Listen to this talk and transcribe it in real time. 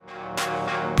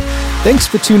Thanks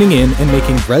for tuning in and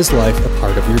making Res Life a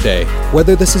part of your day.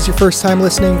 Whether this is your first time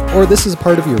listening or this is a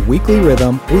part of your weekly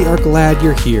rhythm, we are glad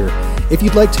you're here. If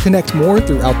you'd like to connect more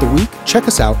throughout the week, check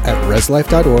us out at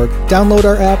reslife.org, download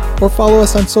our app, or follow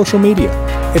us on social media.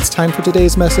 It's time for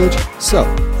today's message, so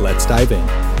let's dive in.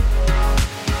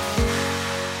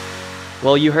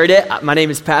 Well, you heard it. My name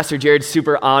is Pastor Jared.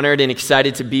 Super honored and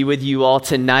excited to be with you all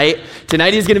tonight.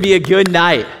 Tonight is going to be a good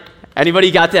night.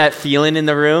 Anybody got that feeling in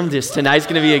the room? Just tonight's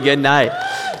going to be a good night.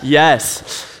 Yes.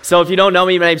 So if you don't know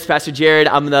me, my name is Pastor Jared.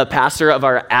 I'm the pastor of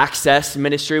our Access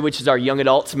ministry, which is our young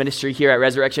adults ministry here at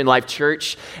Resurrection Life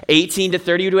Church, 18 to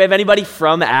 30. Do we have anybody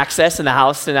from Access in the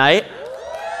house tonight?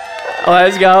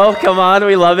 Let's go. Come on.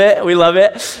 We love it. We love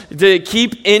it. To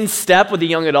keep in step with the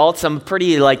young adults, I'm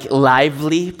pretty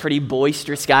lively, pretty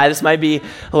boisterous guy. This might be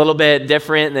a little bit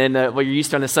different than what you're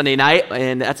used to on a Sunday night,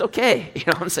 and that's okay. You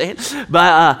know what I'm saying?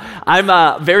 But I'm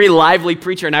a very lively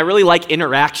preacher, and I really like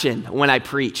interaction when I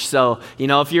preach. So, you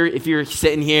know, if you're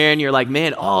sitting here and you're like,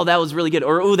 man, oh, that was really good,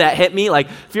 or ooh, that hit me,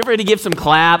 feel free to give some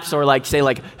claps or say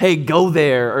hey, go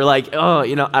there, or oh,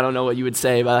 you know, I don't know what you would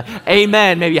say, but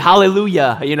amen, maybe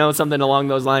hallelujah, you know, something along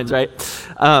those lines, right?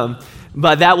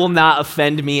 But that will not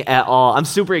offend me at all. I'm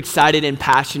super excited and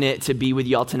passionate to be with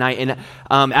you all tonight. And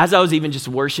as I was even just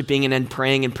worshiping and then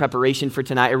praying in preparation for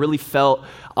tonight, I really felt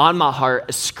on my heart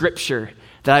a scripture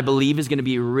that I believe is going to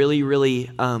be really, really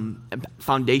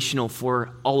foundational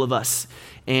for all of us.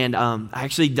 And I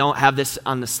actually don't have this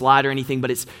on the slide or anything,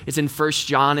 but it's in 1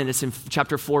 John, and it's in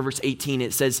chapter 4, verse 18.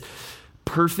 It says,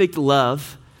 perfect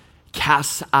love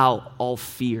casts out all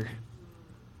fear.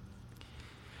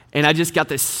 And I just got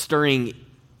this stirring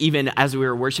even as we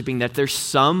were worshiping that there's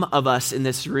some of us in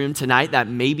this room tonight that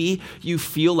maybe you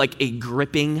feel like a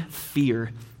gripping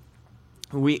fear.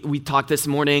 We talked this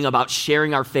morning about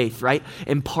sharing our faith, right?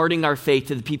 Imparting our faith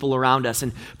to the people around us.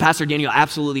 And Pastor Daniel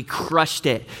absolutely crushed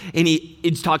it. And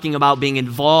he's talking about being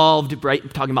involved, right?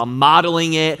 Talking about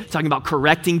modeling it, talking about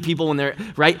correcting people when they're,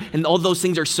 right? And all those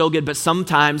things are so good. But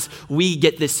sometimes we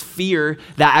get this fear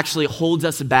that actually holds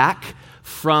us back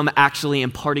from actually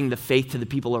imparting the faith to the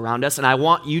people around us. And I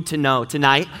want you to know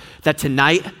tonight that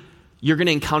tonight you're going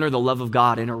to encounter the love of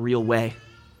God in a real way.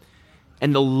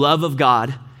 And the love of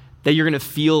God that you're going to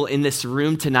feel in this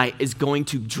room tonight is going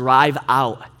to drive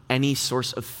out any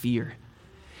source of fear.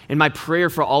 And my prayer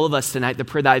for all of us tonight, the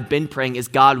prayer that I've been praying is,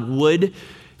 God, would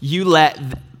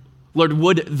the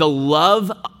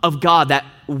love of God that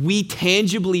we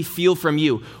tangibly feel from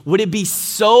you, would it be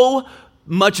so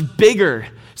much bigger,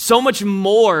 so much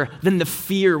more than the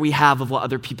fear we have of what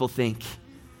other people think?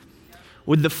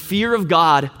 Would the fear of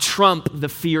God trump the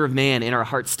fear of man in our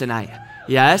hearts tonight?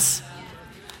 Yes?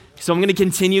 So I'm going to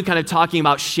continue kind of talking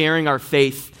about sharing our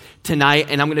faith tonight,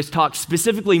 and I'm going to talk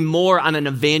specifically more on an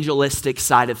evangelistic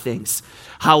side of things,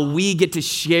 how we get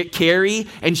to carry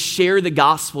and share the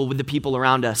gospel with the people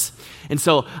around us. And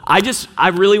so I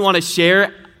really want to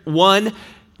share one.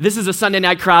 This is a Sunday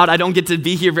night crowd. I don't get to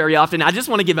be here very often. I just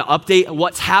want to give an update.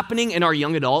 What's happening in our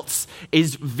young adults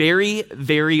is very,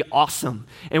 very awesome.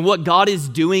 And what God is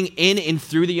doing in and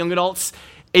through the young adults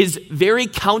is very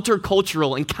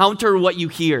countercultural and counter what you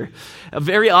hear.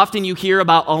 Very often you hear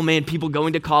about, oh man, people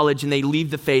going to college and they leave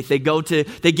the faith. They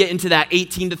get into that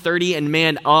 18 to 30 and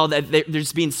man, they're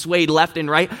just being swayed left and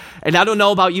right. And I don't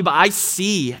know about you, but I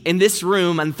see in this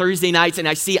room on Thursday nights, and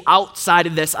I see outside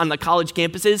of this on the college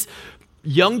campuses,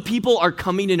 young people are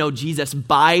coming to know Jesus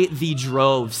by the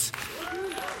droves.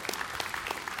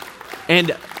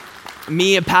 And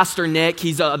me and Pastor Nick,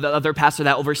 he's the other pastor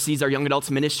that oversees our young adults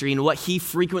ministry, and what he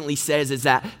frequently says is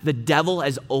that the devil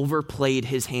has overplayed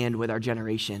his hand with our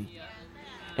generation.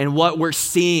 And what we're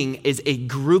seeing is a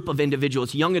group of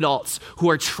individuals, young adults, who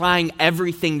are trying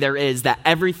everything there is, that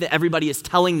everybody is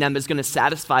telling them is going to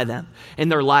satisfy them in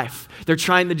their life. They're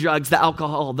trying the drugs, the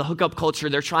alcohol, the hookup culture.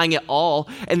 They're trying it all,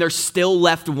 and they're still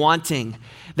left wanting.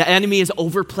 The enemy has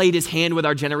overplayed his hand with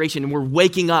our generation, and we're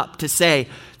waking up to say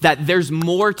that there's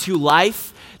more to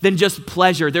life than just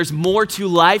pleasure. There's more to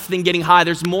life than getting high.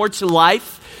 There's more to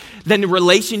life than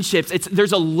relationships.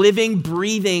 There's a living,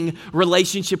 breathing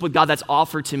relationship with God that's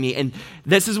offered to me. And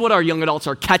this is what our young adults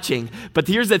are catching. But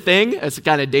here's the thing, it's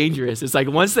kind of dangerous. It's like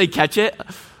once they catch it,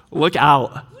 look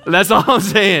out. That's all I'm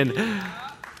saying.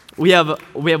 We have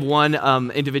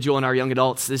one individual in our young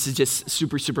adults. This is just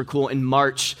super, super cool. In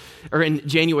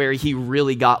January, he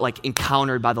really got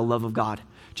encountered by the love of God.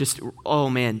 Just,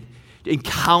 oh man,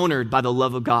 encountered by the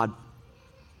love of God.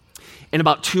 And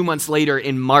about 2 months later,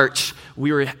 in March,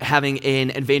 we were having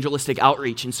an evangelistic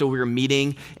outreach. And so we were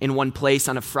meeting in one place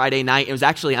on a Friday night. It was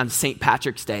actually on St.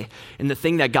 Patrick's Day. And the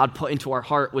thing that God put into our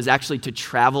heart was actually to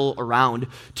travel around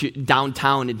to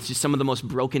downtown into some of the most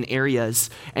broken areas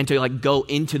and to go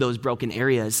into those broken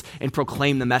areas and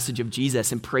proclaim the message of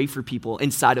Jesus and pray for people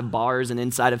inside of bars and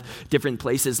inside of different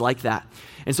places like that.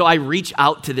 And so I reach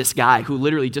out to this guy who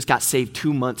literally just got saved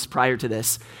 2 months prior to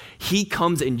this. He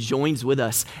comes and joins with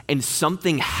us, and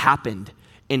something happened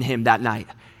in him that night.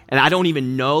 And I don't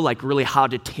even know really how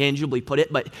to tangibly put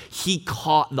it, but he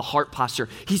caught the heart posture.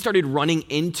 He started running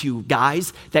into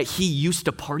guys that he used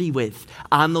to party with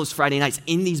on those Friday nights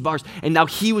in these bars. And now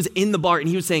he was in the bar and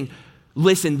he was saying,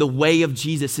 listen, the way of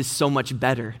Jesus is so much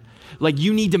better.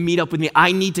 You need to meet up with me.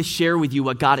 I need to share with you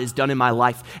what God has done in my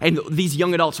life. And these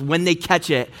young adults, when they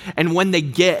catch it and when they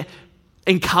get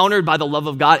encountered by the love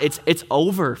of God, it's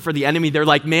over for the enemy. They're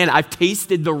like, man, I've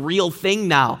tasted the real thing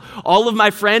now. All of my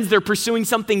friends, they're pursuing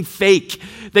something fake.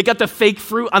 They got the fake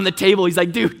fruit on the table. He's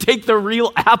like, dude, take the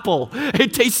real apple.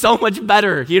 It tastes so much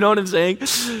better. You know what I'm saying?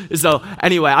 So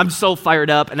anyway, I'm so fired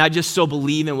up, and I just so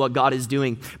believe in what God is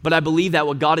doing. But I believe that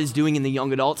what God is doing in the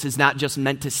young adults is not just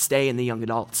meant to stay in the young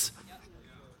adults.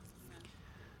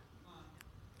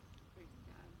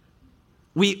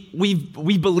 We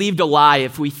believed a lie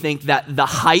if we think that the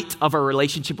height of our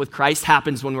relationship with Christ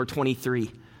happens when we're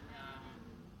 23.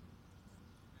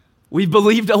 We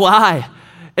believed a lie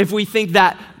if we think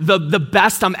that the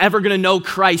best I'm ever going to know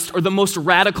Christ or the most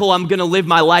radical I'm going to live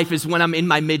my life is when I'm in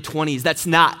my mid-20s. That's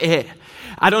not it.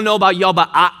 I don't know about y'all, but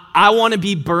I want to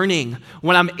be burning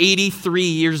when I'm 83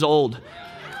 years old.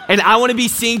 And I want to be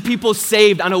seeing people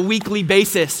saved on a weekly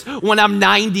basis when I'm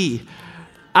 90.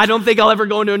 I don't think I'll ever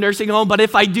go into a nursing home, but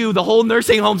if I do, the whole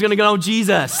nursing home's gonna go,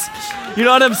 Jesus. You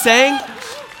know what I'm saying?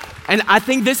 And I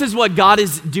think this is what God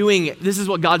is doing. This is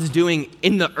what God's doing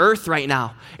in the earth right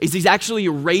now, is he's actually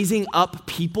raising up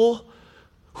people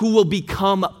who will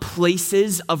become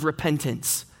places of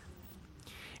repentance.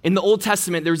 In the Old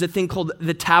Testament, there was a thing called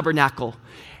the tabernacle.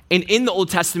 And in the Old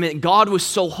Testament, God was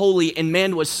so holy and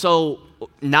man was so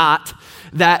not,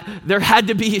 that there had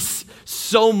to be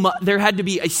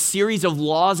a series of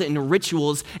laws and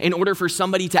rituals in order for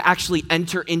somebody to actually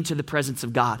enter into the presence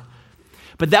of God.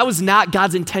 But that was not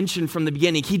God's intention from the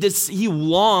beginning. He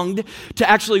longed to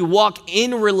actually walk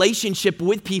in relationship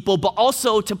with people, but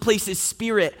also to place his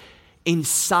spirit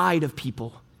inside of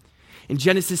people. In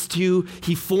Genesis 2,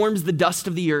 he forms the dust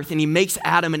of the earth and he makes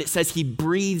Adam, and it says he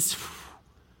breathes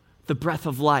the breath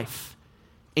of life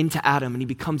into Adam and he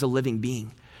becomes a living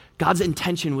being. God's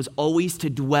intention was always to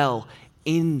dwell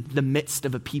in the midst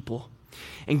of a people.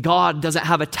 And God doesn't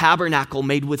have a tabernacle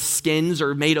made with skins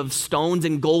or made of stones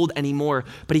and gold anymore,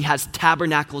 but he has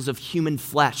tabernacles of human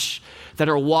flesh that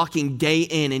are walking day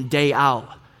in and day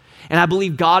out. And I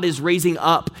believe God is raising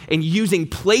up and using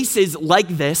places like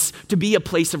this to be a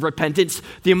place of repentance.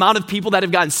 The amount of people that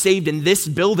have gotten saved in this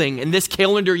building in this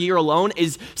calendar year alone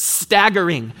is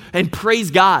staggering, and praise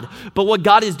God. But what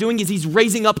God is doing is he's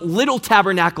raising up little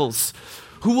tabernacles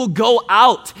who will go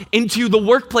out into the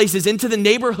workplaces, into the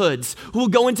neighborhoods, who will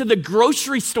go into the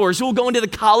grocery stores, who will go into the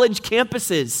college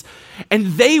campuses, and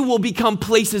they will become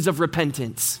places of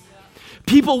repentance.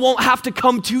 People won't have to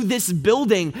come to this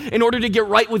building in order to get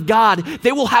right with God.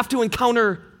 They will have to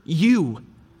encounter you.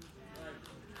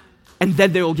 And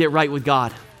then they will get right with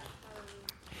God.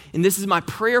 And this is my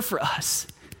prayer for us,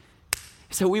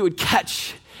 so we would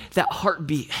catch that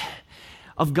heartbeat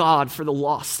of God for the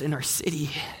lost in our city.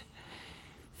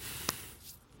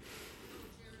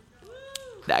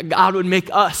 That God would make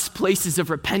us places of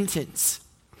repentance.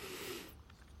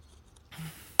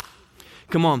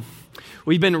 Come on.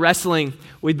 We've been wrestling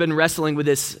with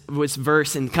this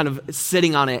verse and kind of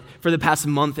sitting on it for the past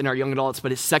month in our young adults,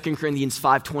 but it's 2 Corinthians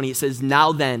 5:20. It says,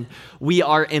 now then, we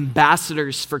are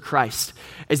ambassadors for Christ,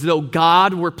 as though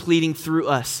God were pleading through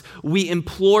us. We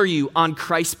implore you on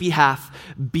Christ's behalf,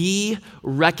 be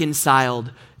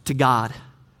reconciled to God.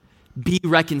 Be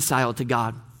reconciled to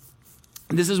God.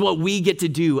 And this is what we get to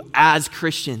do as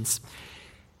Christians.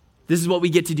 This is what we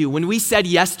get to do. When we said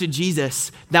yes to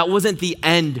Jesus, that wasn't the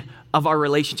end of our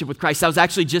relationship with Christ. That was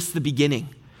actually just the beginning.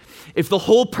 If the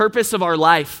whole purpose of our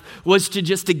life was to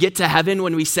get to heaven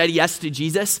when we said yes to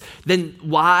Jesus, then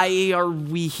why are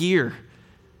we here?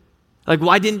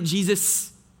 Why didn't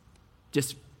Jesus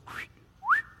just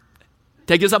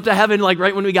take us up to heaven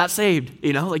right when we got saved?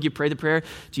 You pray the prayer,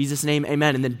 Jesus' name,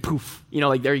 amen, and then poof,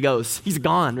 there he goes. He's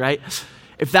gone, right?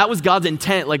 If that was God's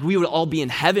intent, we would all be in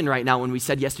heaven right now when we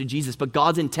said yes to Jesus. But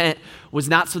God's intent was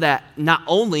not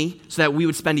only so that we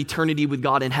would spend eternity with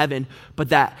God in heaven, but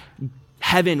that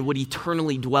heaven would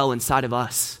eternally dwell inside of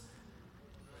us.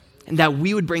 And that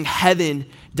we would bring heaven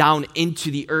down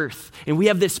into the earth. And we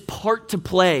have this part to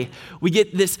play. We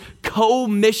get this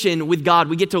co-mission with God.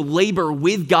 We get to labor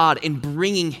with God in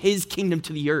bringing his kingdom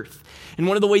to the earth. And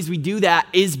one of the ways we do that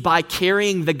is by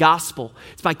carrying the gospel.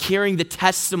 It's by carrying the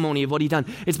testimony of what he's done.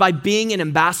 It's by being an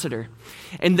ambassador.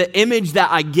 And the image that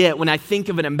I get when I think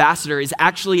of an ambassador is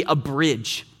actually a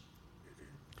bridge.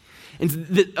 And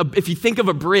if you think of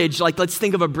a bridge, like let's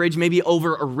think of a bridge maybe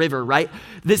over a river, right?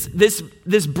 This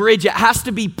bridge, it has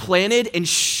to be planted and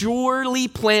surely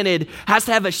planted, has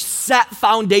to have a set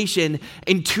foundation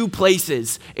in two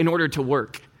places in order to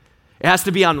work. It has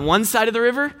to be on one side of the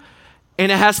river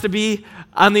and it has to be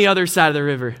on the other side of the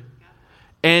river.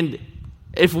 And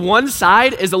if one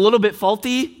side is a little bit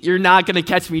faulty, you're not going to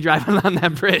catch me driving on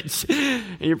that bridge.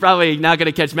 And you're probably not going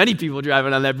to catch many people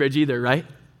driving on that bridge either, right?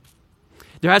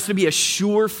 There has to be a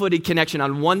sure-footed connection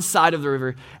on one side of the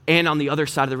river and on the other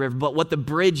side of the river. But what the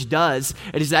bridge does,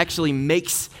 it is actually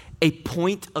makes a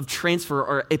point of transfer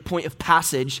or a point of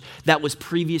passage that was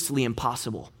previously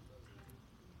impossible.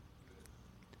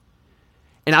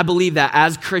 And I believe that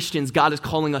as Christians, God is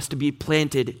calling us to be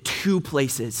planted two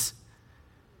places.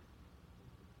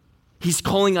 He's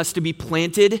calling us to be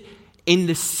planted in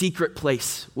the secret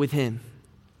place with him.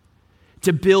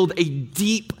 To build a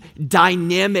deep,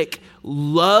 dynamic,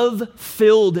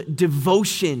 love-filled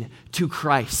devotion to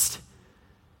Christ.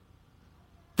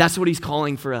 That's what he's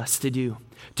calling for us to do.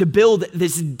 To build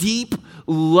this deep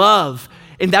love,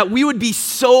 and that we would be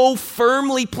so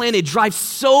firmly planted, drive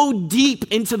so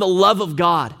deep into the love of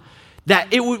God,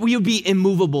 that we would be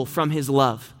immovable from his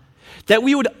love. That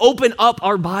we would open up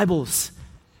our Bibles,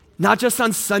 not just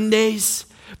on Sundays,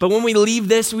 but when we leave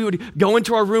this, we would go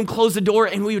into our room, close the door,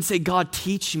 and we would say, God,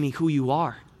 teach me who you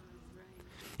are.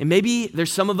 And maybe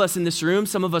there's some of us in this room,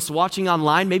 some of us watching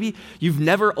online, maybe you've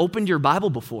never opened your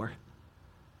Bible before.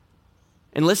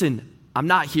 And listen, I'm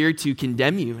not here to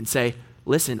condemn you and say,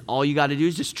 listen, all you got to do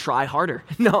is just try harder.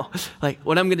 No, like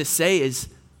what I'm going to say is,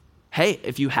 hey,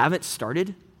 if you haven't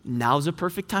started, now's a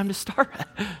perfect time to start.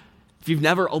 If you've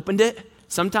never opened it,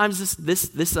 sometimes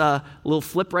this little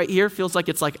flip right here feels like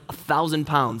it's like 1,000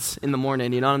 pounds in the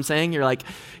morning. You know what I'm saying? You're like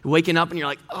waking up and you're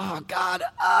like, oh God,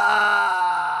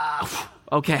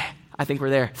 okay, I think we're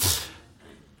there.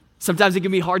 Sometimes it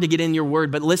can be hard to get in your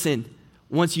word, but listen,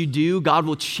 once you do, God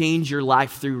will change your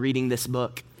life through reading this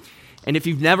book. And if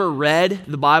you've never read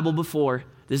the Bible before,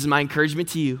 this is my encouragement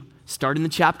to you. Start in the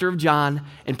chapter of John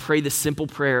and pray this simple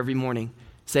prayer every morning.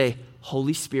 Say,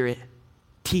 Holy Spirit,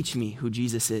 teach me who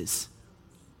Jesus is.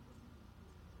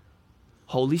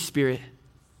 Holy Spirit,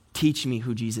 teach me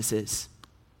who Jesus is.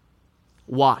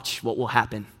 Watch what will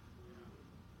happen.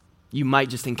 You might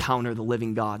just encounter the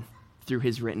living God through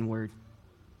his written word.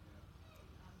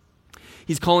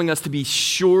 He's calling us to be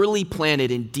surely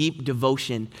planted in deep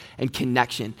devotion and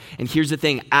connection. And here's the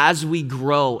thing, as we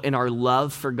grow in our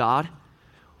love for God,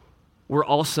 we're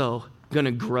also going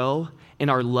to grow in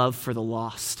our love for the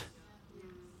lost.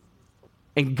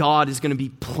 And God is going to be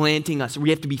planting us. We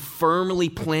have to be firmly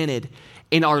planted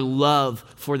in our love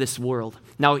for this world.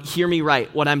 Now, hear me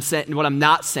right. What I'm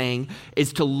not saying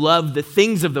is to love the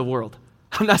things of the world.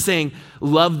 I'm not saying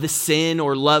love the sin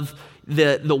or love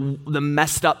the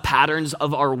messed up patterns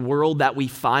of our world that we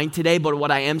find today. But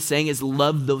what I am saying is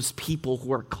love those people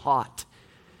who are caught.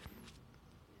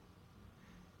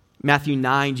 Matthew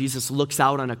 9, Jesus looks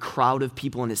out on a crowd of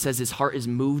people and it says his heart is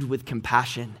moved with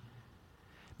compassion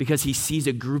because he sees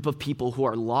a group of people who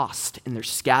are lost and they're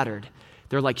scattered.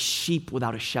 They're like sheep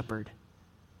without a shepherd.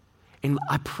 And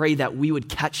I pray that we would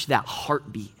catch that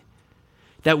heartbeat,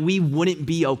 that we wouldn't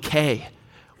be okay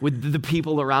with the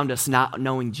people around us not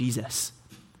knowing Jesus,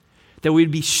 that we'd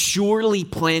be surely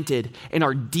planted in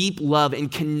our deep love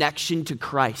and connection to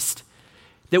Christ,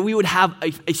 that we would have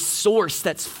a source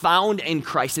that's found in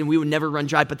Christ and we would never run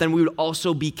dry, but then we would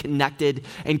also be connected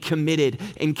and committed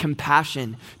in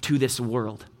compassion to this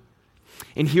world.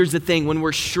 And here's the thing, when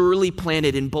we're surely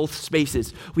planted in both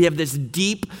spaces, we have this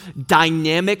deep,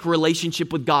 dynamic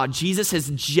relationship with God. Jesus has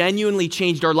genuinely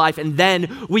changed our life, and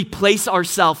then we place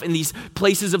ourselves in these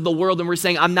places of the world, and we're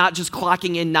saying, I'm not just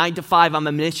clocking in 9 to 5, I'm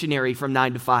a missionary from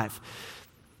 9 to 5.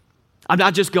 I'm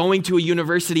not just going to a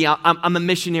university, I'm a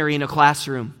missionary in a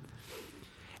classroom.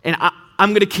 And I'm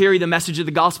going to carry the message of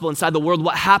the gospel inside the world.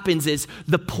 What happens is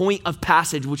the point of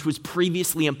passage, which was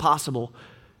previously impossible,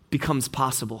 becomes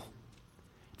possible.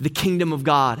 The kingdom of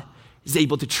God is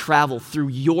able to travel through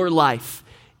your life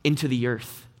into the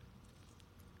earth.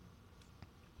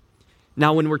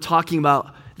 Now, when we're talking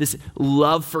about this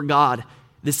love for God,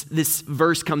 this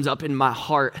verse comes up in my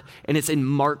heart, and it's in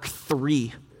Mark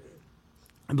 3.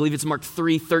 I believe it's Mark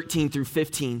 3:13 through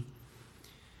 15.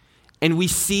 And we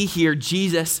see here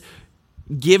Jesus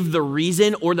give the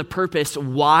reason or the purpose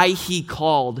why he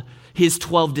called his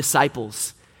 12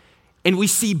 disciples. And we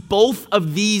see both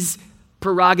of these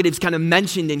prerogatives kind of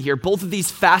mentioned in here, both of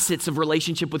these facets of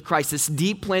relationship with Christ, this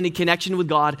deep planted connection with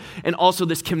God, and also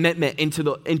this commitment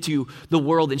into the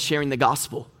world and sharing the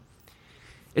gospel.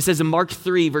 It says in Mark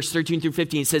 3, verse 13 through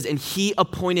 15, it says, "And he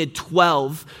appointed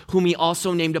 12, whom he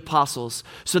also named apostles,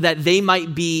 so that they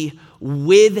might be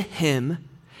with him,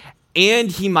 and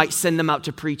he might send them out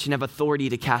to preach and have authority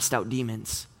to cast out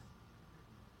demons."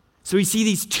 So we see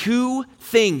these two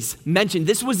things mentioned.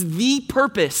 This was the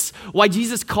purpose why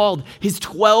Jesus called his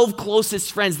 12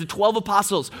 closest friends, the 12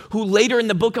 apostles, who later in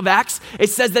the book of Acts,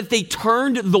 it says that they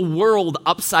turned the world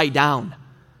upside down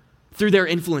through their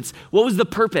influence. What was the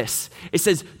purpose? It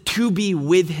says to be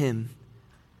with him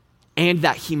and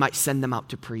that he might send them out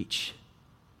to preach.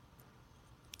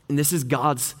 And this is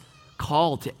God's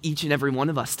call to each and every one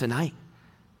of us tonight.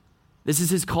 This is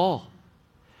his call.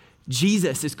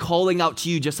 Jesus is calling out to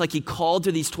you just like he called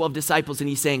to these 12 disciples, and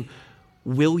he's saying,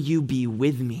 will you be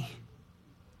with me?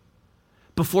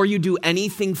 Before you do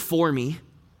anything for me,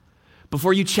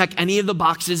 before you check any of the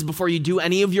boxes, before you do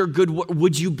any of your good work,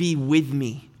 would you be with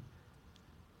me?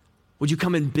 Would you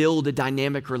come and build a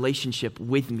dynamic relationship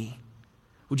with me?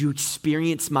 Would you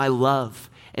experience my love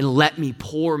and let me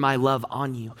pour my love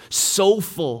on you so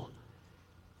full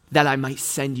that I might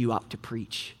send you out to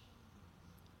preach?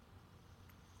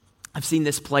 I've seen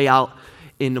this play out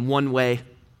in one way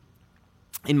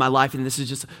in my life, and this is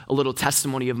just a little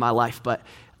testimony of my life, but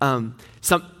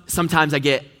sometimes I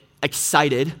get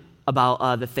excited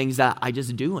about the things that I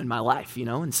just do in my life,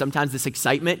 and sometimes this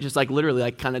excitement just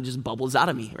literally kind of just bubbles out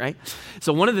of me, right?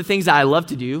 So one of the things that I love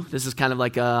to do, this is kind of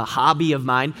like a hobby of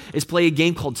mine, is play a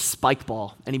game called spike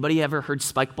ball. Anybody ever heard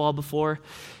spike ball before?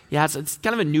 Yeah, it's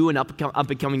kind of a new and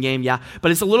up-and-coming game, yeah.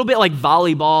 But it's a little bit like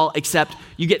volleyball, except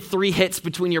you get 3 hits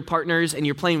between your partners, and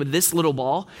you're playing with this little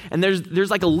ball. And there's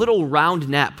like a little round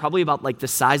net, probably about like the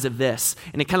size of this,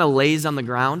 and it kind of lays on the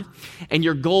ground. And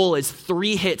your goal is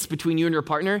 3 hits between you and your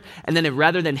partner, and then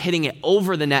rather than hitting it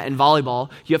over the net in volleyball,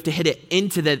 you have to hit it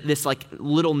into this like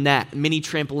little net, mini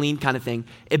trampoline kind of thing.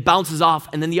 It bounces off,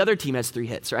 and then the other team has 3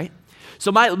 hits, right?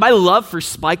 So my love for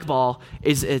spike ball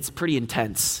it's pretty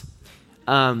intense.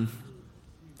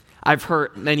 I've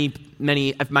hurt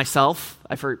many of myself,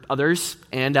 I've hurt others,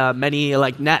 and many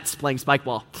like nets playing spike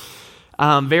ball.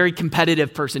 Very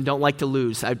competitive person, don't like to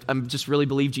lose. I just really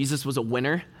believe Jesus was a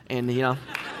winner, and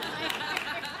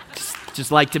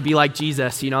just like to be like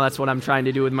Jesus. That's what I'm trying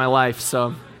to do with my life.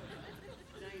 So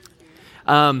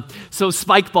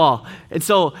spike ball, and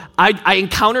so I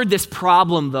encountered this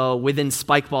problem though within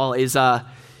spike ball is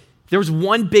there was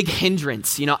one big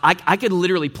hindrance. I could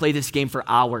literally play this game for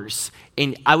hours,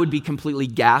 and I would be completely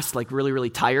gassed, like really, really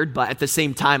tired. But at the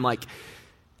same time,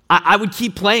 I would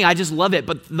keep playing. I just love it.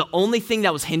 But the only thing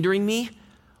that was hindering me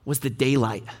was the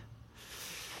daylight.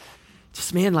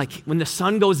 Just, man, when the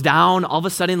sun goes down, all of a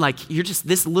sudden, you're just,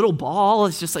 this little ball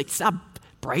is just it's not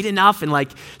bright enough, and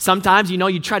sometimes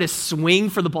you try to swing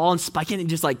for the ball and spike it and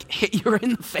just hit you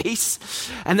in the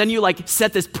face, and then you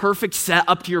set this perfect set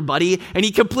up to your buddy and he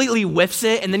completely whiffs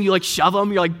it, and then you shove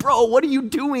him. You're like, bro, what are you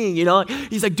doing?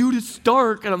 He's like, dude, it's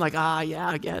dark, and I'm like, yeah,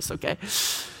 I guess, okay.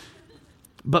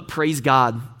 But praise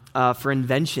God for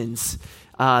inventions.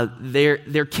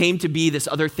 There came to be this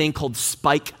other thing called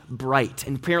Spike Bright,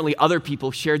 and apparently other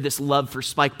people shared this love for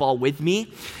spike ball with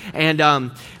me,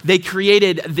 and they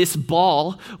created this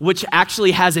ball which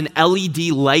actually has an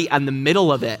LED light on the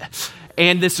middle of it,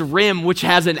 and this rim which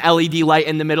has an LED light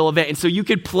in the middle of it, and so you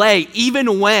could play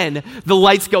even when the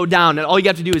lights go down, and all you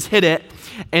have to do is hit it,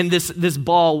 and this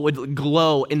ball would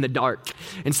glow in the dark.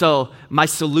 And so my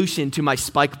solution to my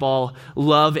spike ball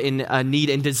love and need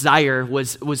and desire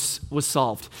was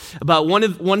solved. But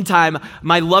one time,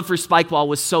 my love for spike ball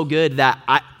was so good that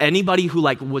anybody who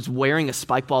was wearing a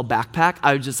spike ball backpack,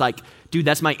 I was just dude,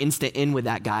 that's my instant in with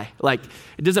that guy.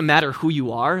 It doesn't matter who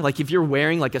you are. If you're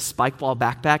wearing a spike ball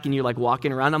backpack and you're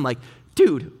walking around, I'm like,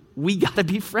 dude, we gotta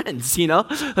be friends,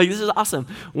 this is awesome.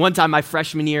 One time, my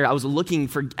freshman year, I was looking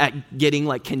at getting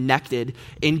connected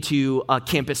into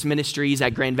campus ministries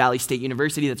at Grand Valley State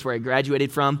University. That's where I graduated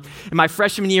from. In my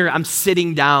freshman year, I'm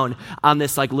sitting down on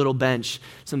this little bench.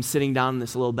 So I'm sitting down on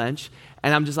this little bench,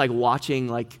 and I'm just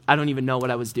watching. I don't even know what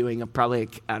I was doing. I'm probably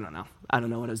I don't know. I don't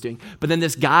know what I was doing. But then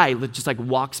this guy just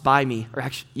walks by me, or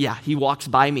actually, yeah, he walks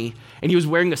by me, and he was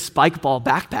wearing a spike ball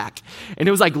backpack. And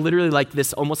it was literally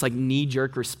this almost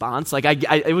knee-jerk response.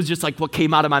 It was just what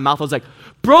came out of my mouth. I was like,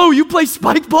 bro, you play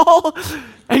spike ball?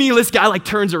 And this guy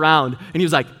turns around, and he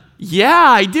was like, Yeah,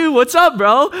 I do. What's up,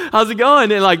 bro? How's it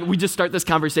going? And like, we just start this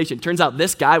conversation. Turns out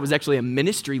this guy was actually a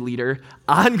ministry leader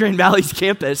on Grand Valley's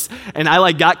campus. And I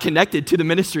like got connected to the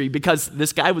ministry because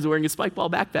this guy was wearing a spike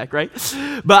ball backpack, right?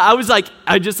 But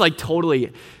I just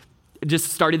totally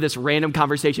just started this random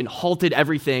conversation, halted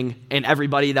everything and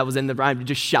everybody that was in the room,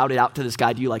 just shouted out to this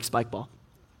guy, do you like spike ball?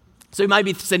 So you might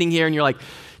be sitting here and you're like,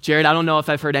 Jared, I don't know if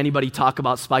I've heard anybody talk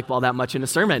about spike ball that much in a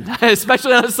sermon,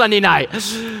 especially on a Sunday night.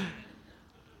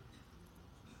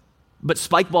 But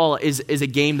spike ball is a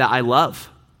game that I love.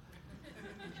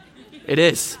 It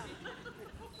is.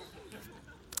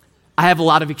 I have a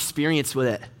lot of experience with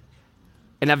it.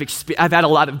 And I've had a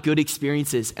lot of good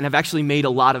experiences. And I've actually made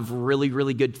a lot of really,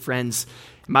 really good friends.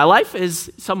 My life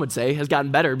is, some would say, has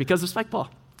gotten better because of spike ball.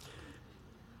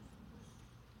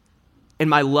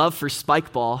 And my love for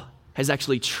spike ball has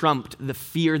actually trumped the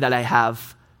fear that I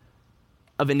have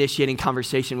of initiating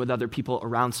conversation with other people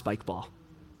around spike ball.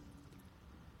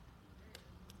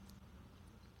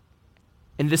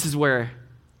 And this is where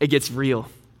it gets real,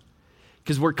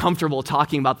 because we're comfortable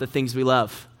talking about the things we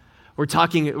love. We're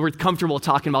comfortable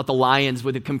talking about the Lions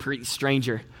with a complete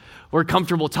stranger. We're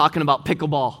comfortable talking about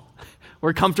pickleball.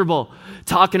 We're comfortable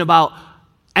talking about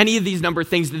any of these number of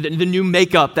things, the new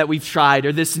makeup that we've tried,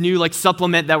 or this new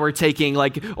supplement that we're taking,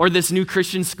 or this new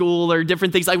Christian school, or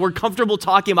different things. We're comfortable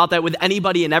talking about that with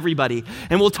anybody and everybody.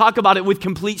 And we'll talk about it with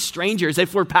complete strangers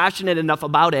if we're passionate enough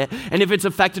about it, and if it's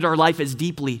affected our life as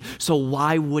deeply. So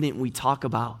why wouldn't we talk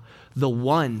about the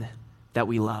one that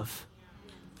we love?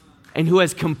 And who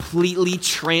has completely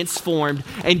transformed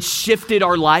and shifted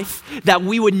our life, that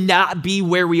we would not be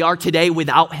where we are today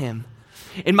without him.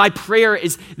 And my prayer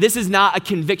is, this is not a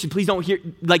conviction. Please don't hear,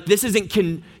 this isn't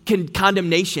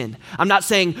condemnation. I'm not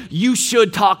saying you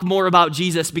should talk more about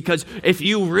Jesus, because if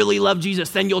you really love Jesus,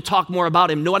 then you'll talk more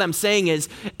about him. No, what I'm saying is,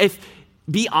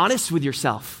 be honest with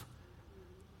yourself.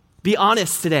 Be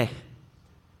honest today.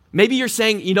 Maybe you're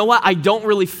saying, you know what? I don't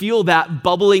really feel that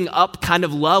bubbling up kind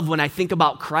of love when I think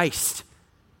about Christ.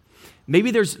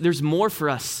 Maybe there's more for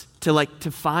us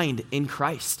to find in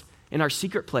Christ, in our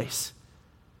secret place.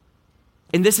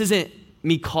 And this isn't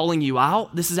me calling you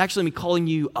out. This is actually me calling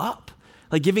you up,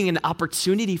 giving an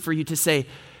opportunity for you to say,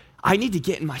 I need to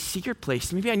get in my secret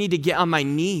place. Maybe I need to get on my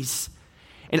knees.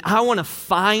 And I want to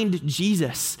find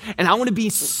Jesus. And I want to be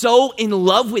so in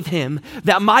love with him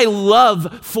that my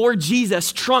love for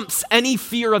Jesus trumps any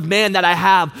fear of man that I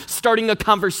have starting a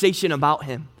conversation about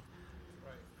him.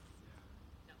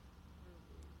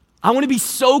 I want to be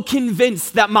so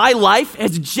convinced that my life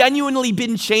has genuinely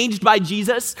been changed by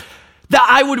Jesus that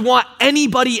I would want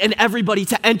anybody and everybody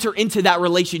to enter into that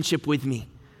relationship with me.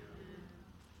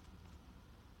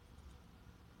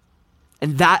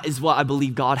 And that is what I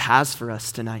believe God has for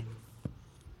us tonight.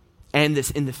 And this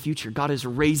in the future. God is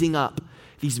raising up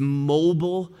these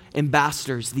mobile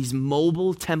ambassadors, these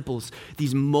mobile temples,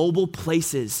 these mobile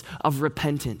places of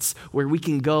repentance where we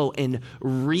can go and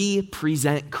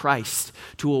represent Christ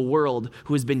to a world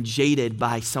who has been jaded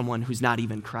by someone who's not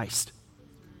even Christ.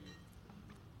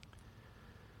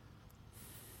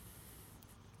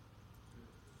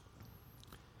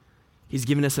 He's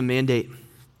given us a mandate.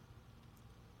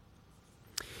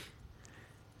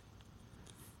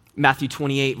 Matthew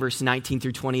 28, verse 19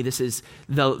 through 20. This is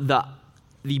the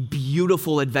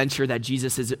beautiful adventure that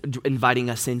Jesus is inviting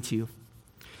us into.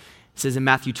 It says in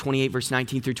Matthew 28, verse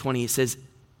 19 through 20, it says,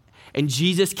 and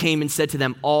Jesus came and said to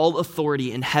them, all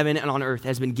authority in heaven and on earth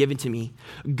has been given to me.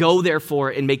 Go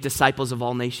therefore and make disciples of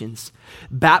all nations,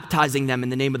 baptizing them in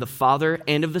the name of the Father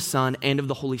and of the Son and of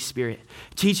the Holy Spirit,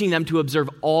 teaching them to observe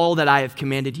all that I have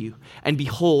commanded you. And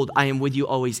behold, I am with you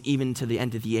always, even to the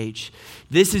end of the age.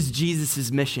 This is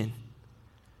Jesus' mission.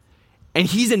 And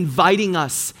he's inviting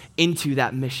us into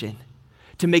that mission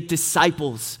to make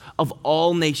disciples of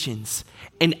all nations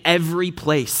in every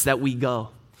place that we go.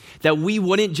 That we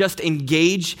wouldn't just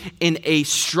engage in a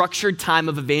structured time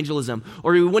of evangelism,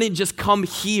 or we wouldn't just come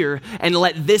here and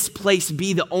let this place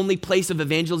be the only place of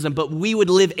evangelism, but we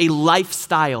would live a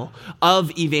lifestyle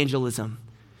of evangelism.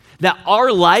 That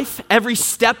our life, every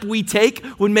step we take,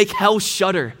 would make hell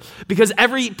shudder, because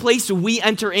every place we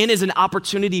enter in is an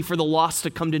opportunity for the lost to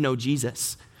come to know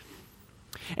Jesus.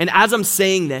 And as I'm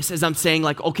saying this, as I'm saying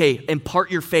okay,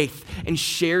 impart your faith and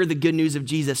share the good news of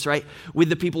Jesus, right, with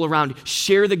the people around you.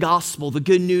 Share the gospel, the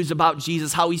good news about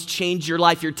Jesus, how he's changed your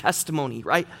life, your testimony,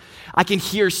 right? I can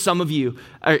hear some of you.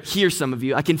 I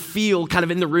can feel kind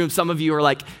of in the room, some of you are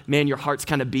like, man, your heart's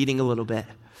kind of beating a little bit.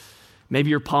 Maybe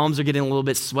your palms are getting a little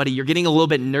bit sweaty. You're getting a little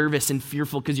bit nervous and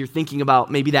fearful because you're thinking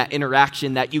about maybe that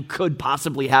interaction that you could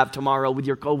possibly have tomorrow with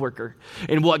your coworker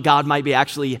and what God might be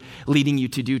actually leading you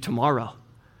to do tomorrow.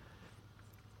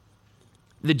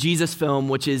 the Jesus Film,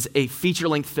 which is a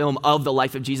feature-length film of the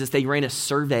life of Jesus, they ran a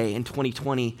survey in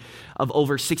 2020 of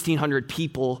over 1,600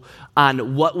 people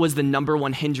on what was the number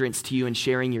one hindrance to you in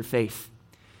sharing your faith.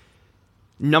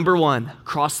 Number one,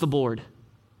 across the board,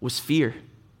 was fear.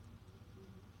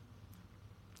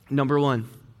 Number one,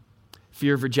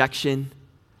 fear of rejection,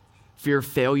 fear of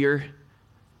failure,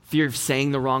 fear of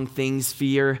saying the wrong things,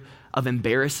 fear of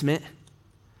embarrassment,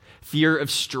 fear of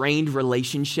strained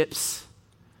relationships.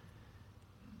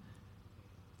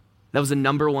 That was the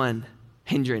number one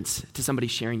hindrance to somebody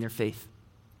sharing their faith.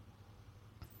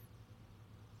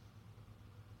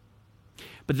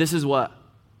 But this is what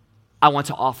I want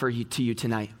to offer to you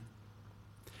tonight.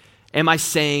 Am I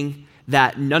saying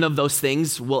that none of those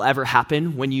things will ever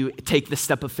happen when you take the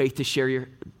step of faith to share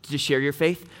your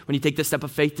faith? When you take the step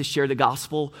of faith to share the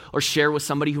gospel or share with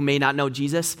somebody who may not know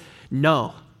Jesus?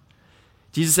 No.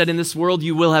 Jesus said, in this world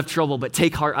you will have trouble, but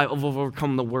take heart, I will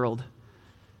overcome the world.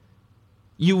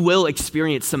 You will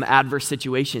experience some adverse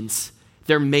situations.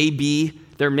 There may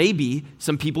be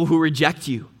some people who reject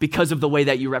you because of the way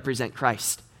that you represent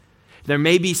Christ. There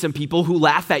may be some people who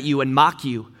laugh at you and mock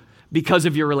you because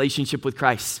of your relationship with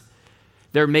Christ.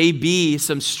 There may be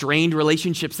some strained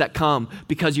relationships that come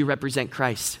because you represent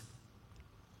Christ.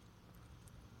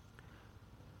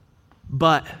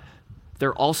 But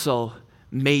there also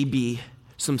may be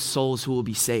some souls who will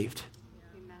be saved.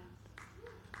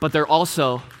 But there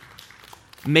also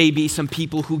may be some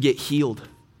people who get healed.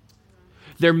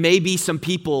 There may be some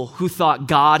people who thought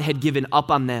God had given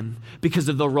up on them because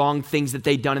of the wrong things that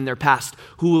they'd done in their past,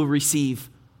 who will receive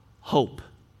hope.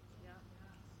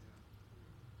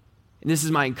 And this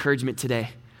is my encouragement today.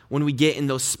 When we get in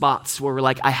those spots where we're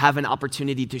like, I have an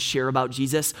opportunity to share about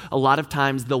Jesus, a lot of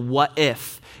times the what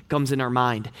if comes in our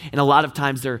mind. And a lot of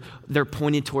times they're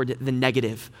pointed toward the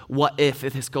negative. What if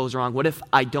this goes wrong? What if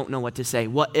I don't know what to say?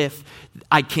 What if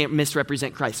I can't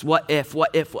misrepresent Christ? What if?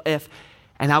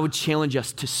 And I would challenge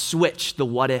us to switch the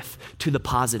what if to the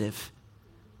positive.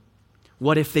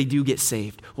 What if they do get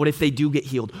saved? What if they do get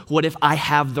healed? What if I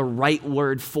have the right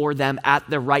word for them at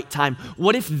the right time?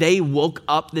 What if they woke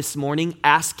up this morning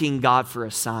asking God for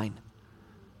a sign?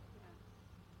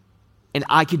 And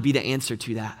I could be the answer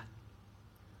to that.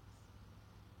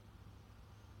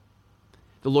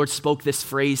 The Lord spoke this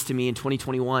phrase to me in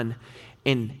 2021,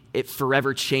 and it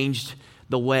forever changed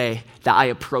the way that I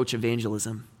approach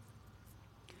evangelism.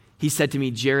 He said to me,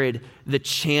 Jared, the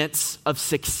chance of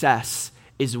success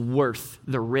is worth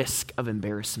the risk of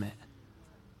embarrassment.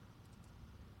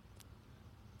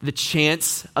 The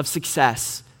chance of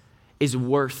success is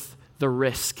worth the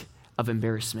risk of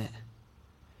embarrassment.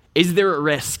 Is there a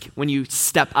risk when you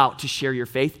step out to share your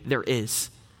faith? There is.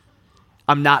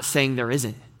 I'm not saying there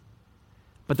isn't.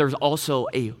 But there's also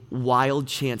a wild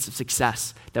chance of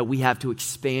success that we have to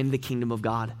expand the kingdom of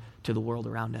God to the world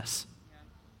around us.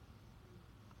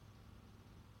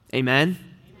 Amen?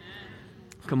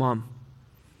 Come on.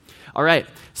 All right,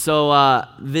 so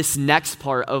this next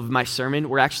part of my sermon,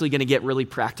 we're actually going to get really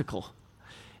practical.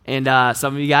 And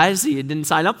some of you guys, you didn't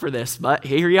sign up for this, but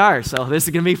here you are, so this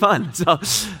is going to be fun.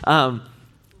 So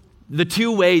the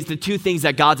two things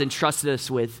that God's entrusted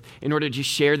us with in order to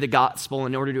share the gospel,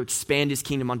 in order to expand his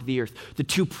kingdom onto the earth, the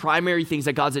two primary things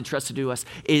that God's entrusted to us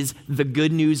is the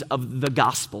good news of the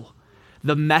gospel.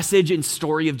 The message and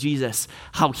story of Jesus,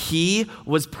 how he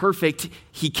was perfect,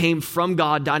 he came from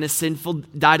God, died a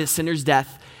sinner's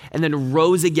death, and then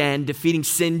rose again, defeating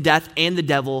sin, death, and the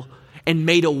devil, and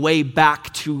made a way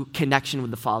back to connection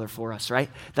with the Father for us, right?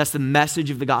 That's the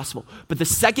message of the gospel. But the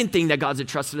second thing that God's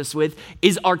entrusted us with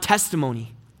is our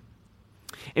testimony.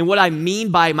 And what I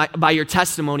mean by your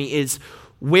testimony is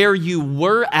where you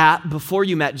were at before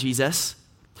you met Jesus,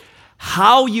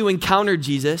 how you encountered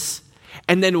Jesus,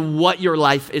 and then what your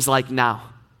life is like now.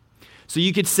 So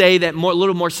you could say that a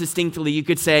little more succinctly, you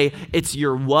could say it's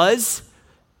your was,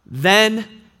 then,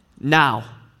 now.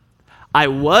 I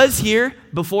was here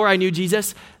before I knew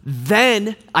Jesus,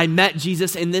 then I met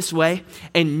Jesus in this way,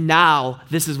 and now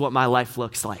this is what my life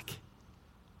looks like.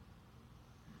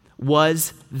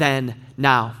 Was, then,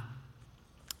 now.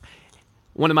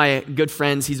 One of my good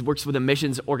friends, he works with a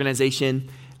missions organization.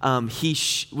 He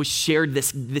was shared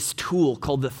this tool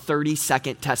called the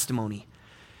 30-second testimony.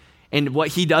 And what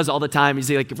he does all the time is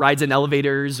he rides in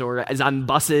elevators or is on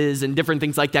buses and different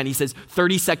things like that. And he says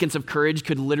 30 seconds of courage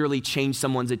could literally change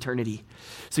someone's eternity.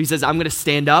 So he says, I'm going to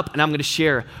stand up and I'm going to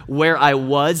share where I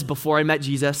was before I met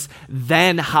Jesus,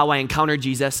 then how I encountered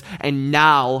Jesus, and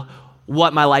now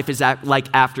what my life is like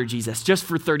after Jesus. Just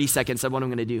for 30 seconds, that's what I'm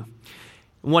going to do.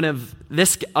 One of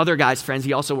this other guy's friends,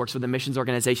 he also works with a missions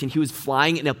organization. He was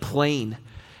flying in a plane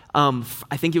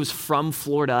I think it was from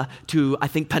Florida to, I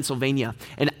think, Pennsylvania.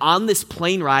 And on this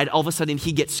plane ride, all of a sudden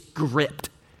he gets gripped.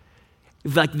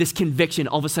 Like this conviction,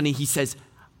 all of a sudden he says,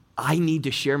 I need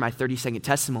to share my 30-second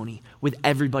testimony with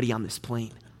everybody on this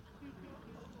plane.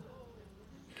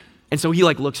 And so he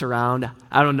looks around.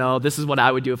 I don't know. This is what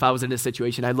I would do if I was in this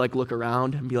situation. I'd look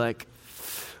around and be like,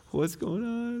 what's going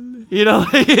on?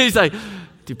 He's like,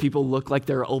 do people look like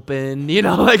they're open?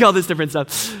 All this different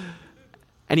stuff.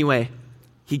 Anyway,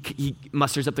 he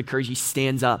musters up the courage. He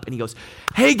stands up and he goes,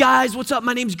 hey guys, what's up?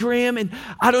 My name's Graham, and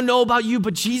I don't know about you,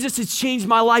 but Jesus has changed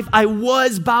my life. I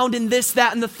was bound in this,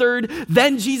 that, and the third.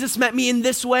 Then Jesus met me in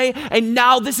this way, and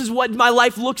now this is what my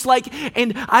life looks like.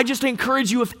 And I just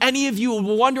encourage you, if any of you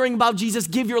are wondering about Jesus,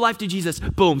 give your life to Jesus.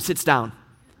 Boom, sits down.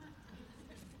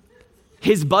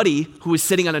 His buddy, who was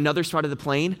sitting on another side of the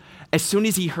plane, as soon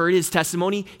as he heard his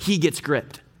testimony, he gets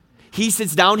gripped. He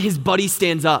sits down, his buddy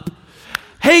stands up.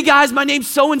 Hey guys, my name's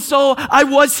so-and-so. I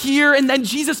was here, and then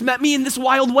Jesus met me in this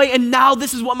wild way, and now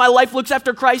this is what my life looks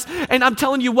after Christ, and I'm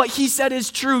telling you what he said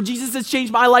is true. Jesus has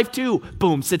changed my life too.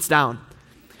 Boom, sits down.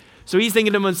 So he's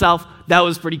thinking to himself, that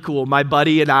was pretty cool. My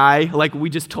buddy and I, we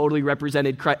just totally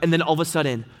represented Christ. And then all of a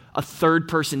sudden, a third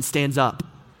person stands up.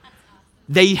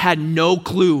 They had no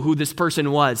clue who this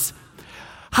person was.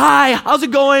 Hi, how's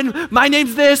it going? My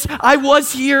name's this. I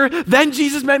was here. Then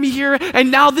Jesus met me here.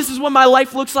 And now this is what my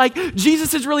life looks like.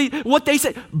 Jesus is really what they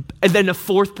say. And then a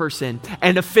fourth person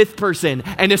and a fifth person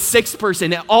and a sixth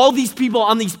person. And all these people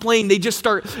on these planes, they just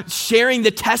start sharing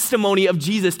the testimony of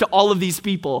Jesus to all of these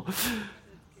people.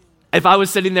 If I was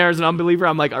sitting there as an unbeliever,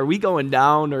 I'm like, are we going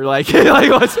down? Or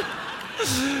what's...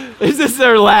 Is this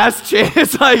their last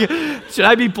chance? Should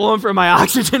I be pulling for my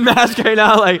oxygen mask right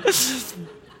now?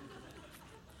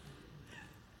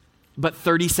 But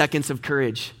 30 seconds of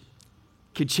courage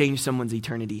could change someone's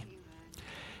eternity.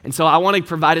 And so I want to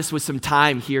provide us with some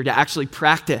time here to actually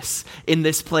practice in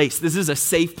this place. This is a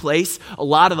safe place. A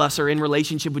lot of us are in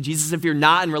relationship with Jesus. If you're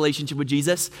not in relationship with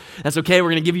Jesus, that's okay. We're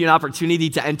going to give you an opportunity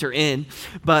to enter in.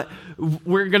 But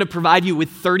we're going to provide you with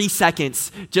 30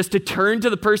 seconds just to turn to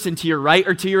the person to your right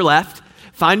or to your left.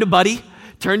 Find a buddy.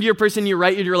 Turn to your person to your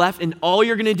right or to your left. And all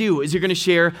you're going to do is you're going to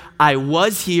share, I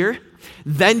was here.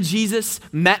 Then Jesus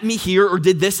met me here or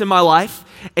did this in my life.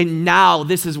 And now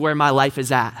this is where my life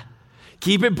is at.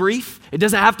 Keep it brief. It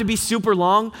doesn't have to be super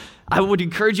long. I would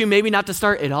encourage you maybe not to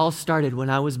start, it all started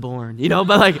when I was born,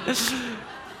 but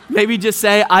maybe just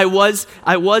say, I was,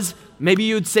 maybe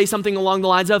you'd say something along the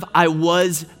lines of, I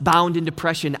was bound in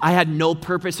depression. I had no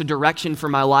purpose or direction for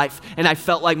my life, and I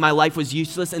felt like my life was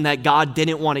useless and that God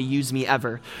didn't want to use me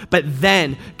ever. But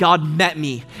then God met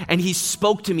me, and he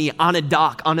spoke to me on a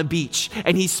dock, on a beach,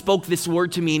 and he spoke this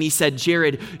word to me, and he said,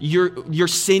 Jared, your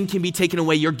sin can be taken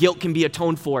away. Your guilt can be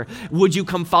atoned for. Would you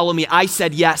come follow me? I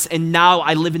said yes, and now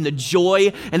I live in the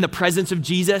joy and the presence of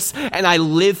Jesus, and I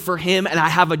live for him, and I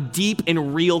have a deep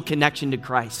and real connection to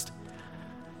Christ.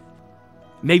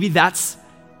 Maybe that's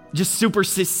just super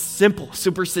simple,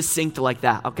 super succinct like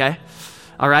that, okay?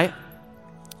 All right?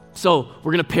 So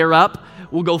we're going to pair up.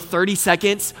 We'll go 30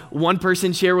 seconds, one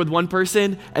person share with one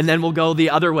person, and then we'll go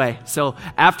the other way. So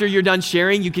after you're done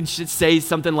sharing, you can say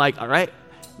something like, all right,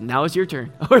 now it's your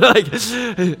turn. Or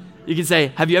you can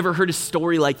say, have you ever heard a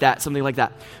story like that? Something like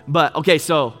that. But okay,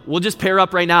 so we'll just pair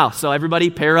up right now. So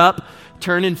everybody pair up,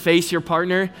 turn and face your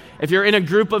partner. If you're in a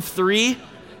group of 3,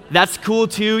 that's cool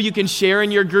too. You can share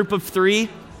in your group of 3.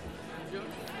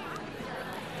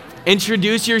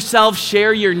 Introduce yourself,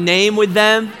 share your name with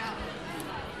them.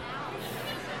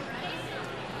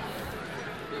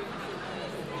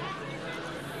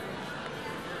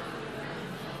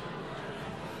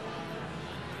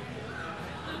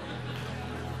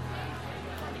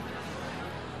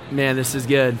 Man, this is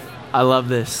good. I love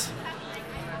this.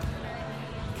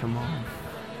 Come on.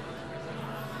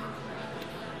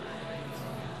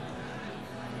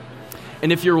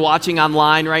 And if you're watching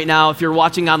online right now,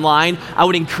 I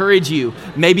would encourage you,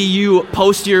 maybe you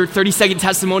post your 30-second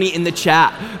testimony in the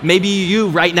chat. Maybe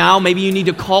you need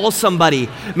to call somebody.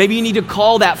 Maybe you need to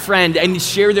call that friend and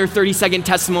share their 30-second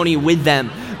testimony with them.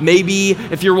 Maybe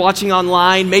if you're watching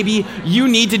online, maybe you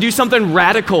need to do something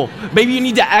radical. Maybe you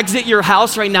need to exit your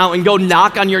house right now and go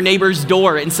knock on your neighbor's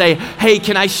door and say, hey,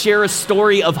 can I share a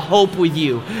story of hope with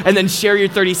you? And then share your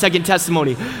 30-second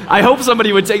testimony. I hope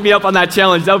somebody would take me up on that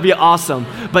challenge. That would be awesome.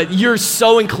 But you're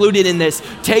so included in this.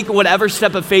 Take whatever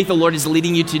step of faith the Lord is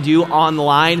leading you to do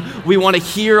online. We want to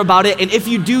hear about it. And if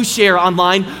you do share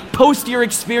online, post your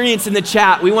experience in the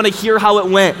chat. We want to hear how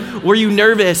it went. Were you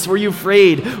nervous? Were you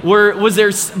afraid? Was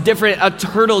there different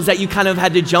hurdles that you kind of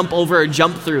had to jump over or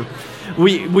jump through?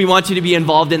 we want you to be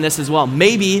involved in this as well.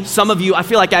 Maybe some of you, I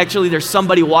feel like actually there's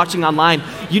somebody watching online.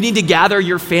 You need to gather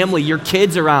your family, your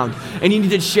kids around, and you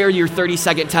need to share your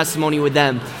 30-second testimony with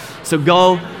them. So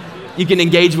go, you can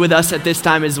engage with us at this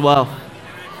time as well.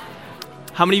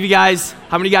 How many of you guys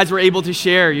were able to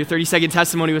share your 30-second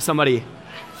testimony with somebody?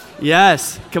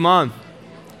 Yes, come on.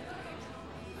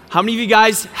 How many of you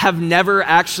guys have never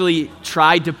actually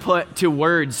tried to put to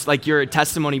words like your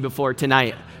testimony before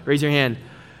tonight? Raise your hand.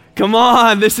 Come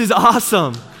on, this is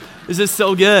awesome. This is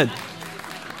so good.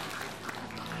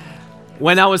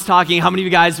 When I was talking, how many of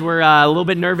you guys were a little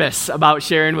bit nervous about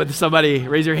sharing with somebody?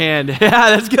 Raise your hand.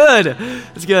 Yeah, that's good.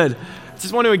 That's good.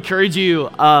 Just want to encourage you.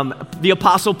 The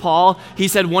Apostle Paul, he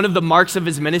said one of the marks of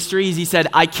his ministry is he said,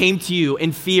 I came to you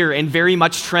in fear and very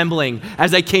much trembling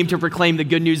as I came to proclaim the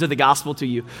good news of the gospel to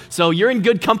you. So you're in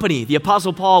good company. The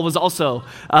Apostle Paul was also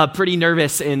pretty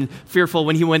nervous and fearful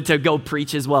when he went to go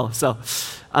preach as well. So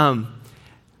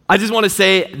I just want to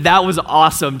say that was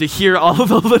awesome to hear all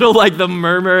the little like the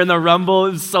murmur and the rumble.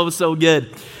 It was so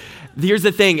good. Here's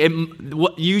the thing.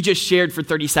 What you just shared for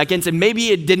 30 seconds, and maybe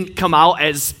it didn't come out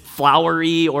as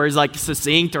flowery or as like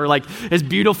succinct or like as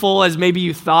beautiful as maybe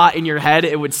you thought in your head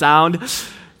it would sound.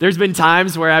 There's been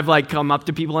times where I've like come up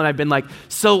to people and I've been like,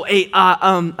 so hey,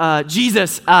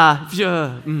 Jesus,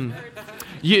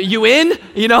 you in?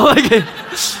 You know, like,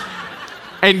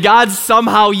 and God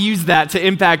somehow used that to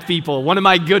impact people. One of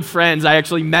my good friends, I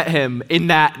actually met him in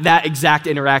that exact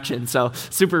interaction. So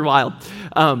super wild.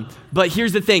 But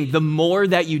here's the thing, the more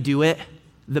that you do it,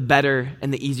 the better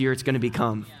and the easier it's going to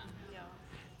become.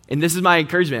 And this is my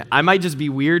encouragement. I might just be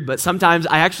weird, but sometimes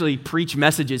I actually preach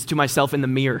messages to myself in the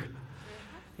mirror.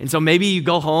 And so maybe you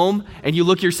go home and you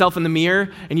look yourself in the mirror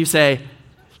and you say,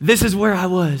 this is where I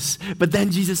was, but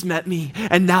then Jesus met me,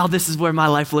 and now this is where my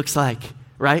life looks like,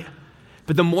 right?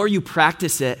 But the more you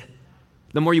practice it,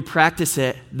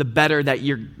 the better that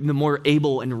the more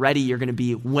able and ready you're going to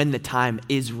be when the time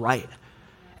is right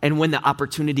and when the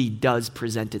opportunity does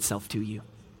present itself to you.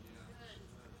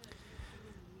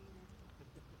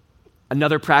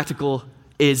 Another practical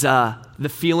is the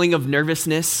feeling of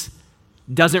nervousness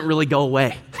doesn't really go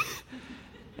away.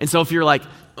 And so if you're like,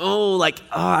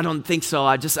 I don't think so.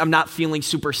 I'm not feeling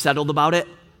super settled about it.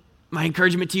 My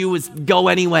encouragement to you is go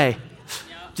anyway.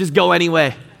 Just go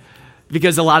anyway.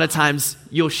 Because a lot of times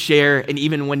you'll share, and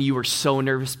even when you were so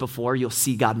nervous before, you'll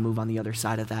see God move on the other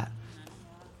side of that.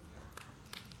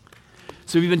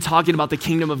 So we've been talking about the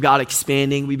kingdom of God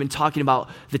expanding. We've been talking about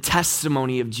the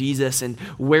testimony of Jesus and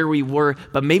where we were.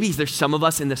 But maybe there's some of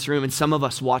us in this room and some of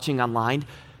us watching online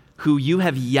who you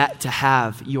have yet to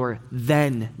have your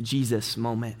then Jesus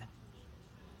moment.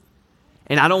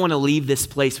 And I don't want to leave this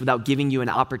place without giving you an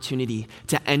opportunity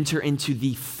to enter into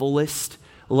the fullest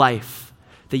life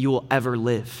that you will ever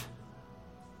live.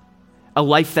 A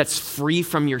life that's free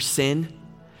from your sin,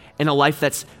 and a life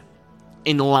that's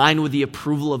in line with the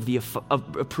approval of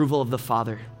the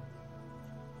Father.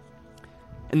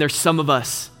 And there's some of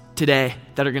us today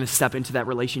that are going to step into that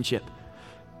relationship.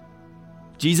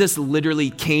 Jesus literally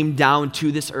came down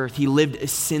to this earth. He lived a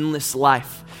sinless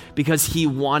life because he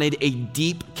wanted a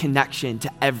deep connection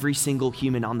to every single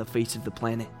human on the face of the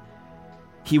planet.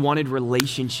 He wanted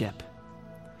relationship,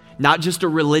 not just a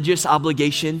religious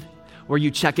obligation where you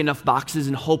check enough boxes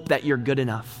and hope that you're good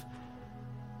enough.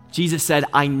 Jesus said,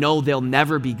 I know they'll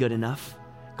never be good enough.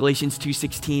 Galatians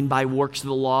 2:16, by works of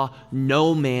the law,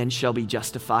 no man shall be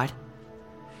justified.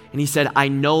 And he said, I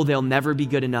know they'll never be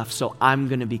good enough, so I'm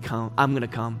going to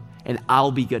come and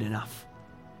I'll be good enough.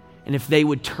 And if they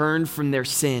would turn from their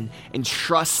sin and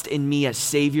trust in me as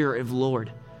Savior of Lord,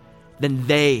 then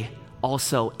they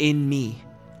also in me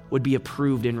would be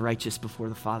approved and righteous before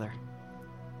the Father.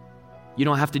 You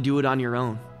don't have to do it on your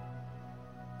own.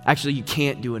 Actually, you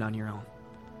can't do it on your own.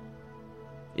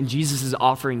 And Jesus is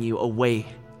offering you a way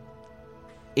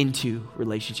into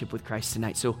relationship with Christ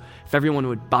tonight. So if everyone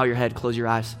would bow your head, close your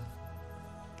eyes.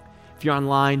 If you're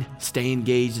online, stay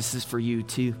engaged. This is for you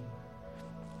too.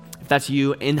 If that's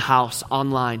you in-house,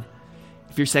 online,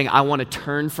 if you're saying, I want to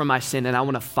turn from my sin and I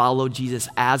want to follow Jesus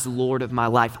as Lord of my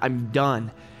life, I'm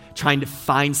done trying to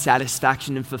find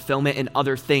satisfaction and fulfillment in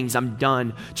other things. I'm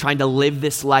done trying to live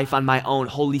this life on my own.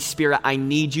 Holy Spirit, I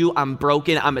need you. I'm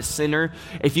broken. I'm a sinner.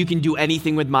 If you can do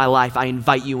anything with my life, I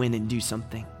invite you in and do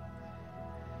something.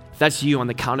 If that's you, on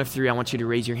the count of 3, I want you to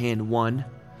raise your hand. 1,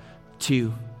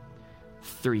 2,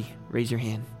 3. Raise your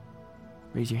hand.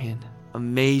 Raise your hand.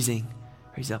 Amazing.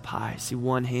 Raise up high. See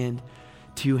 1 hand,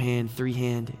 2 hand, 3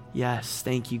 hand. Yes,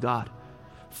 thank you, God.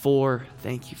 4,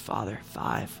 thank you, Father.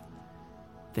 5.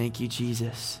 Thank you,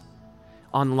 Jesus.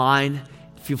 Online,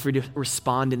 feel free to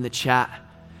respond in the chat.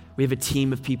 We have a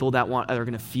team of people that are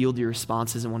going to field your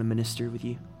responses and want to minister with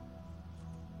you.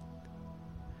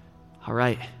 All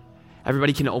right.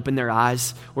 Everybody can open their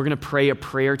eyes. We're going to pray a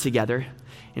prayer together.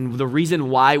 And the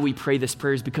reason why we pray this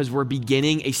prayer is because we're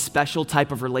beginning a special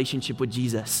type of relationship with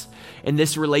Jesus. And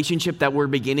this relationship that we're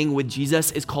beginning with Jesus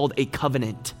is called a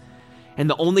covenant. And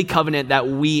the only covenant that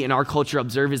we in our culture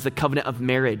observe is the covenant of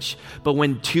marriage. But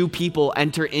when two people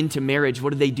enter into marriage,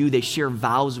 what do? They share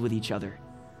vows with each other.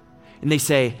 And they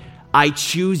say, I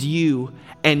choose you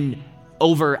and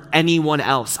over anyone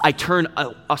else. I turn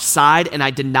aside and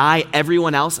I deny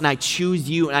everyone else, and I choose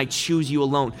you and I choose you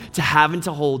alone to have and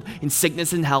to hold in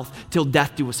sickness and health till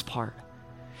death do us part.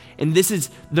 And this is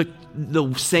the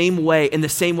same way, in the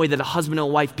same way that a husband and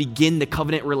a wife begin the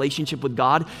covenant relationship with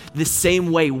God, the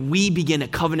same way we begin a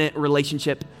covenant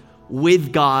relationship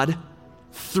with God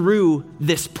through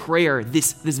this prayer,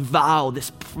 this vow,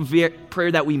 this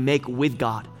prayer that we make with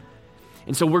God.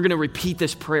 And so we're going to repeat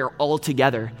this prayer all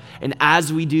together. And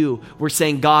as we do, we're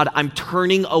saying, God, I'm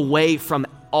turning away from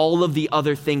all of the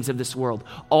other things of this world,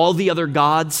 all the other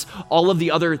gods, all of the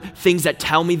other things that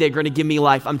tell me they're going to give me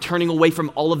life. I'm turning away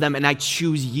from all of them, and I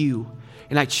choose you,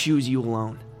 and I choose you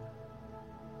alone.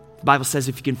 The Bible says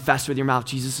if you confess with your mouth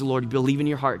Jesus is the Lord, you believe in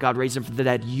your heart God raised him from the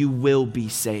dead, you will be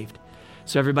saved.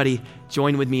 So everybody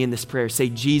join with me in this prayer. Say,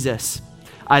 Jesus,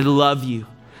 I love you.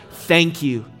 Thank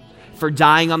you for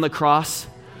dying on the cross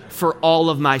for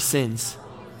all of my sins.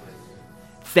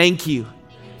 Thank you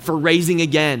for raising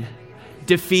again,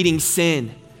 defeating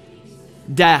sin,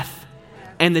 death,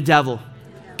 and the devil.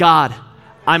 God,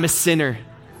 I'm a sinner.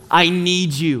 I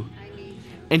need you.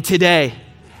 And today,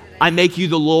 I make you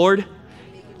the Lord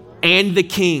and the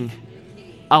King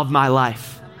of my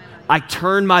life. I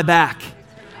turn my back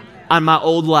on my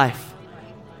old life,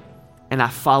 and I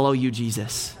follow you,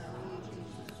 Jesus.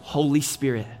 Holy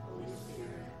Spirit,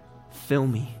 fill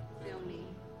me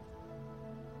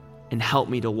and help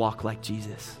me to walk like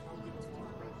Jesus.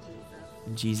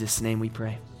 In Jesus' name we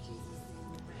pray.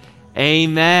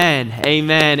 Amen,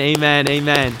 amen, amen,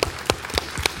 amen.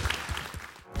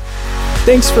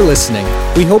 Thanks for listening.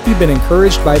 We hope you've been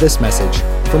encouraged by this message.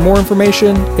 For more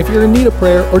information, if you're in need of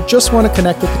prayer or just want to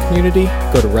connect with the community,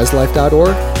 go to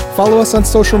reslife.org, follow us on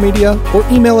social media, or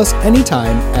email us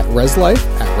anytime at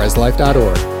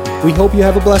reslife@reslife.org. We hope you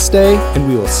have a blessed day, and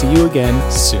we will see you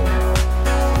again soon.